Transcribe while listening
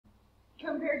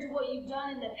compared to what you've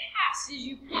done in the past is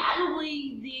you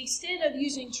probably, the extent of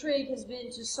using trig has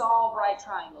been to solve right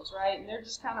triangles, right? And they're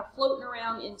just kind of floating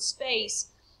around in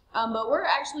space, but we're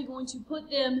actually going to put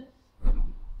them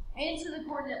into the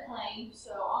coordinate plane,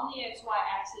 so on the XY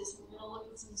axis, we're going to look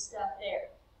at some stuff there.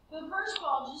 But first of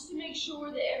all, just to make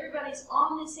sure that everybody's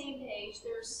on the same page,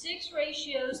 there are 6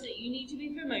 ratios that you need to be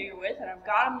familiar with, and I've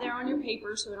got them there on your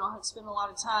paper so we don't have to spend a lot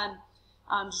of time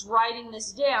just writing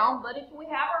this down. But if we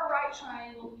have our right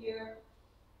triangle here,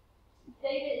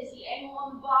 theta is the angle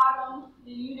on the bottom,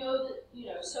 then you know that,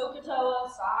 SOHCAHTOA,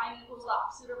 sine equals the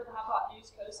opposite over the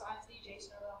hypotenuse, cosine is the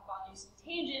adjacent over the hypotenuse, and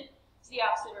tangent is the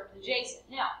opposite over the adjacent.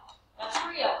 Now, that's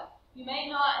 3 of them. You may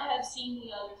not have seen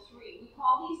the other 3. We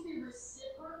call these the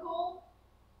reciprocal.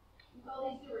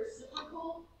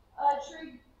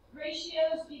 Trig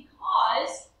ratios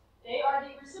because they are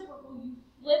the reciprocal. You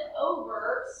flip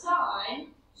over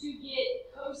sine to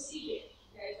get cosecant.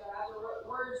 Okay, so I have the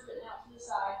words written out to the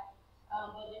side,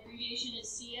 but the abbreviation is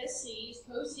CSC, is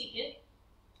cosecant.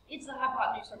 It's the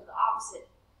hypotenuse over the opposite.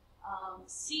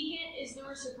 Secant is the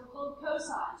reciprocal of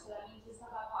cosine, so that means it's the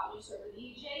hypotenuse over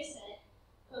the adjacent.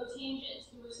 Cotangent is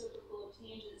the reciprocal of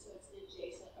tangent, so it's the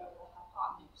adjacent over the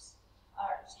hypotenuse.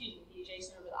 The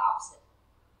adjacent over the opposite.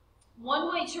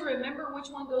 One way to remember which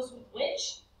one goes with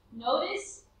which,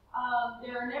 notice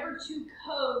there are never 2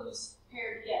 cos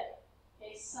paired together.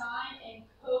 Okay, sine and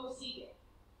cosecant.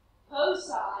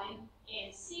 Cosine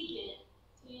and secant,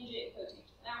 tangent and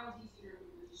cotangent. That one's easy to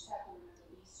remember, you just have to remember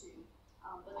these 2.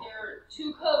 But there are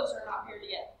 2 cos are not paired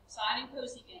together. Sine and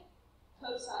cosecant,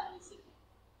 cosine and secant.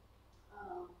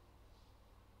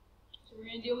 So we're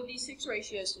going to deal with these 6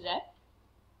 ratios today.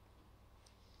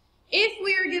 If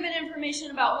we are given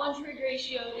information about one trig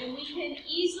ratio, then we can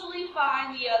easily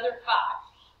find the other 5.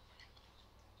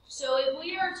 So if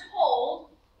we are told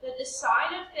that the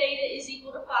sine of theta is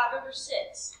equal to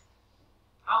 5/6,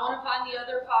 I want to find the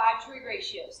other 5 trig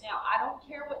ratios. Now, I don't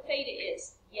care what theta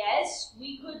is. Yes,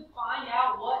 we could find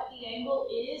out what the angle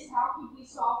is. How could we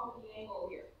solve for the angle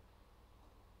here?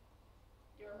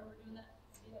 Do you remember doing that?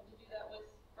 You had to do that with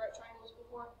right triangles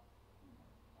before?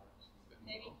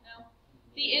 Maybe? No?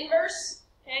 The inverse,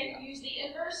 okay, use the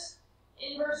inverse.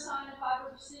 Inverse sine of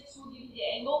 5/6 will give you the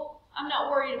angle. I'm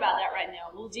not worried about that right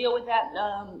now. We'll deal with that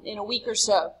in a week or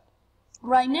so.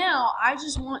 Right now, I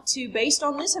just want to, based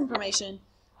on this information,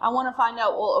 I want to find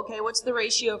out, well, okay, what's the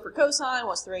ratio for cosine?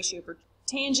 What's the ratio for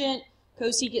tangent,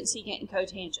 cosecant, secant, and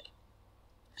cotangent?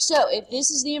 So, if this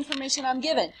is the information I'm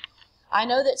given, I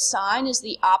know that sine is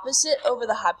the opposite over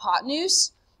the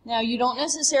hypotenuse. Now, you don't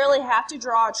necessarily have to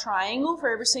draw a triangle for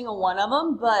every single one of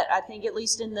them, but I think at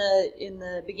least in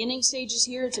the beginning stages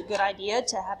here, it's a good idea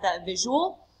to have that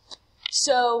visual.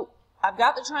 So, I've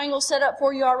got the triangle set up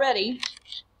for you already.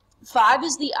 5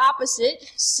 is the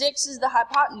opposite, 6 is the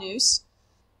hypotenuse.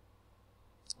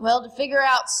 Well, to figure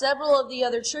out several of the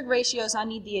other trig ratios, I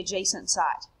need the adjacent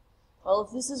side. Well,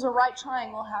 if this is a right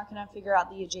triangle, how can I figure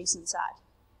out the adjacent side?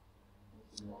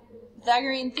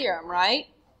 Pythagorean theorem, right?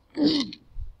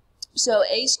 So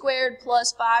a squared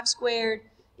plus 5 squared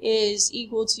is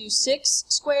equal to 6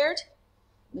 squared.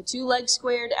 The 2 legs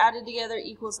squared added together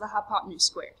equals the hypotenuse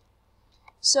squared.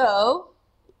 So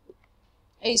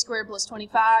a squared plus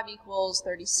 25 equals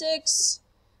 36.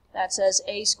 That says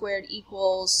a squared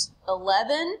equals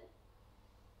 11.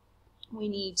 We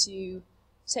need to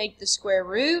take the square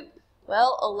root.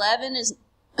 Well, 11 is,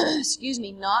 excuse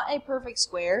me, not a perfect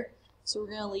square, so we're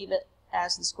going to leave it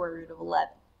as the square root of 11.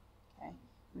 Okay,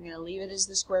 we're going to leave it as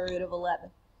the square root of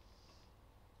 11.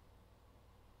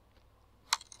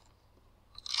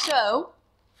 So,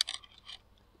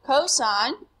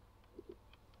 cosine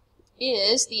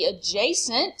is the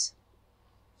adjacent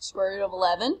square root of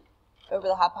 11 over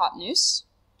the hypotenuse,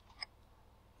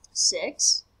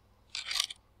 6.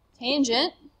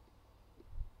 Tangent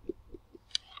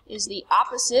is the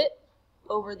opposite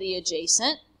over the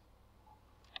adjacent.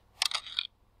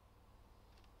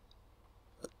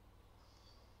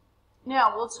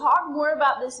 Now, we'll talk more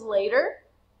about this later,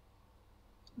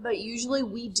 but usually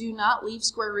we do not leave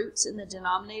square roots in the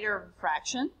denominator of a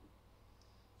fraction.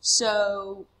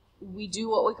 So we do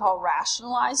what we call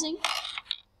rationalizing.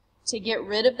 To get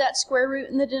rid of that square root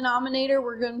in the denominator,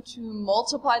 we're going to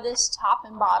multiply this top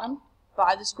and bottom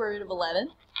by the square root of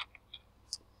 11.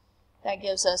 That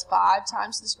gives us 5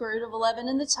 times the square root of 11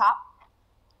 in the top.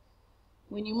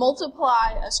 When you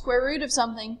multiply a square root of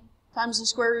something times the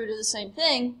square root of the same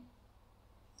thing,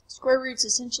 square roots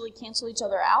essentially cancel each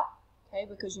other out, okay,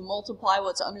 because you multiply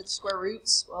what's under the square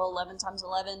roots. Well, 11 times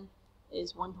 11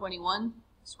 is 121.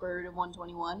 The square root of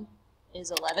 121 is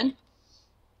 11.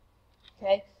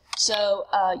 Okay, So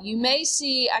you may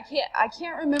see, I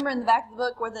can't remember in the back of the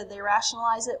book whether they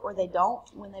rationalize it or they don't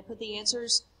when they put the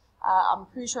answers. I'm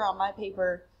pretty sure on my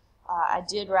paper I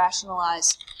did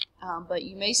rationalize, but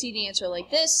you may see the answer like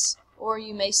this, or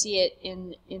you may see it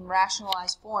in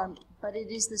rationalized form, but it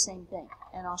is the same thing,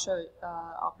 and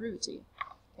I'll prove it to you.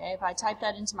 Okay, if I type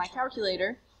that into my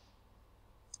calculator,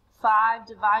 5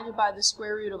 divided by the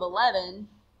square root of 11,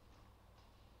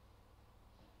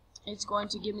 it's going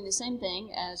to give me the same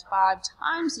thing as 5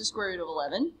 times the square root of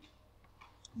 11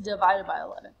 divided by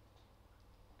 11.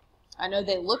 I know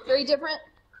they look very different,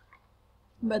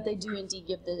 but they do indeed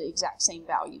give the exact same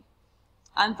value.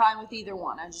 I'm fine with either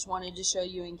one. I just wanted to show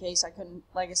you in case I couldn't,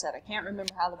 like I said, I can't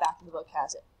remember how the back of the book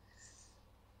has it.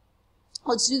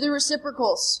 Let's do the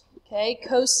reciprocals. Okay,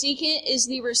 cosecant is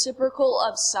the reciprocal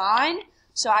of sine,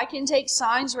 so I can take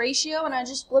sine's ratio and I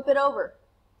just flip it over.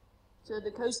 So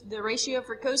the ratio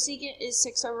for cosecant is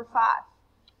 6 over 5.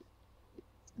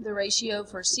 The ratio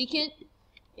for secant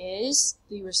is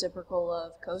the reciprocal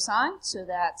of cosine, so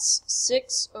that's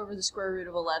 6 over the square root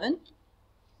of 11.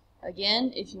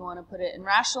 Again, if you want to put it in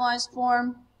rationalized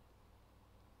form,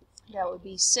 that would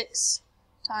be 6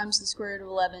 times the square root of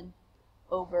 11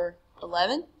 over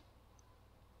 11.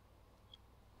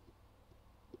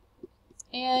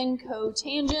 And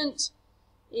cotangent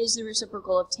is the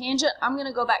reciprocal of tangent. I'm going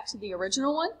to go back to the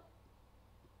original one,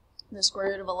 the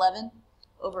square root of 11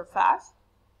 over 5.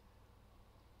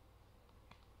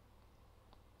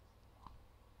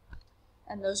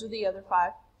 And those are the other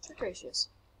 5 trig ratios.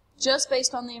 Just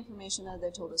based on the information that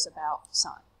they told us about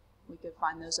sine, we could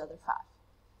find those other 5.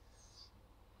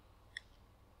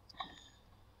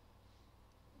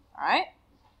 All right.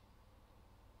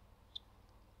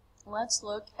 Let's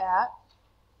look at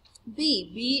B.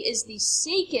 B is the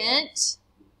secant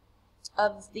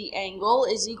of the angle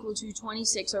is equal to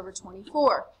 26 over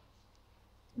 24.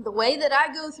 The way that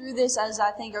I go through this is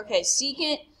I think, okay,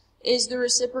 secant is the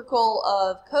reciprocal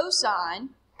of cosine.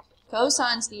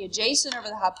 Cosine's the adjacent over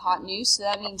the hypotenuse, so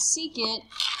that means secant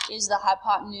is the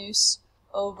hypotenuse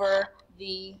over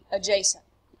the adjacent.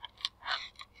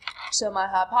 So my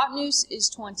hypotenuse is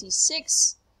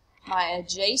 26, my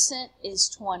adjacent is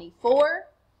 24.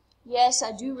 Yes,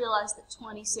 I do realize that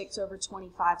 26 over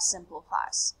 25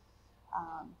 simplifies.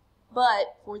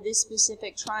 But for this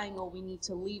specific triangle, we need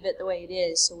to leave it the way it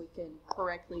is so we can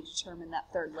correctly determine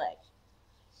that third leg.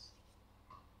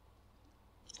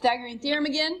 Pythagorean theorem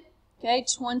again. Okay,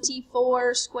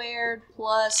 24 squared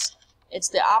plus, it's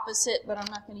the opposite, but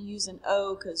I'm not going to use an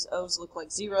O because O's look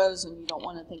like zeros and you don't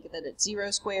want to think that it's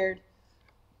 0 squared.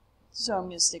 So I'm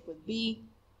going to stick with B.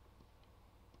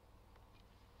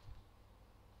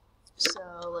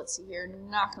 So let's see here,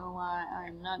 not going to lie,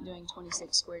 I'm not doing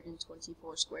 26 squared and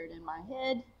 24 squared in my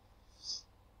head,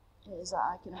 as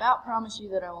I can about promise you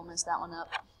that I will mess that one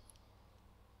up.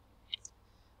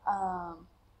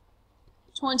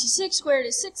 26 squared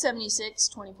is 676,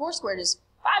 24 squared is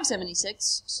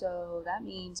 576, so that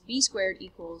means B squared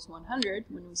equals 100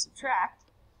 when we subtract.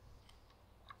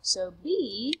 So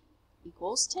B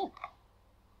equals 10.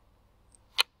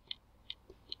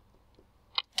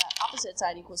 Opposite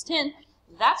side equals 10.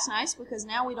 That's nice because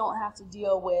now we don't have to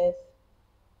deal with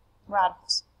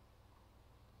radicals.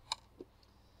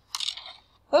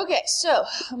 Okay, so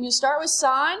I'm going to start with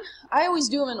sine. I always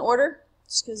do them in order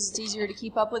just because it's easier to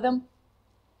keep up with them.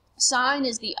 Sine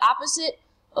is the opposite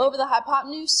over the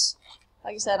hypotenuse.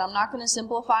 Like I said, I'm not going to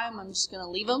simplify them. I'm just going to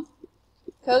leave them.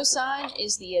 Cosine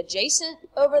is the adjacent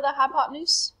over the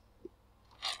hypotenuse.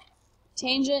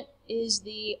 Tangent is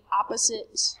the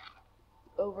opposite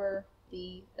over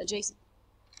the adjacent.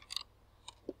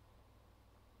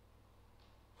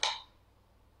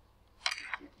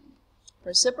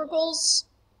 Reciprocals,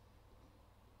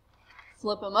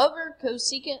 flip them over.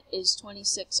 Cosecant is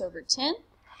 26 over 10.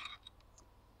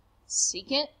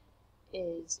 Secant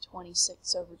is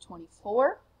 26 over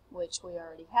 24, which we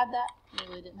already had that.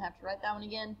 Really didn't have to write that one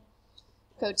again.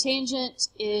 Cotangent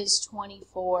is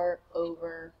 24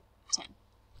 over 10.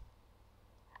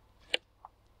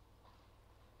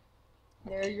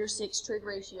 There are your 6 trig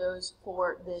ratios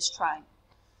for this triangle.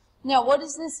 Now, what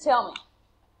does this tell me?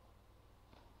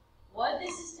 What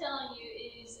this is telling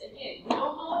you is, again, we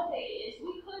don't know what theta is.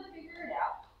 We could figure it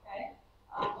out, okay?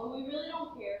 But we really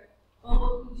don't care. But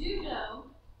what we do know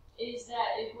is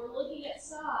that if we're looking at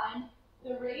sine,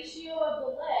 the ratio of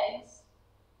the legs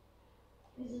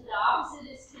is that the opposite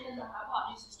is 10, the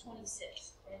hypotenuse is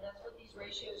 26. And that's what these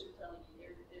ratios are telling you.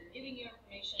 They're giving you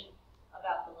information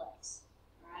about the legs,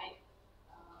 all right?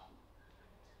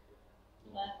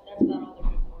 That's about all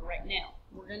they're good for right now.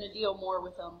 We're going to deal more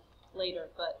with them later,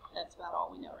 but that's about all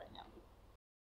we know right now.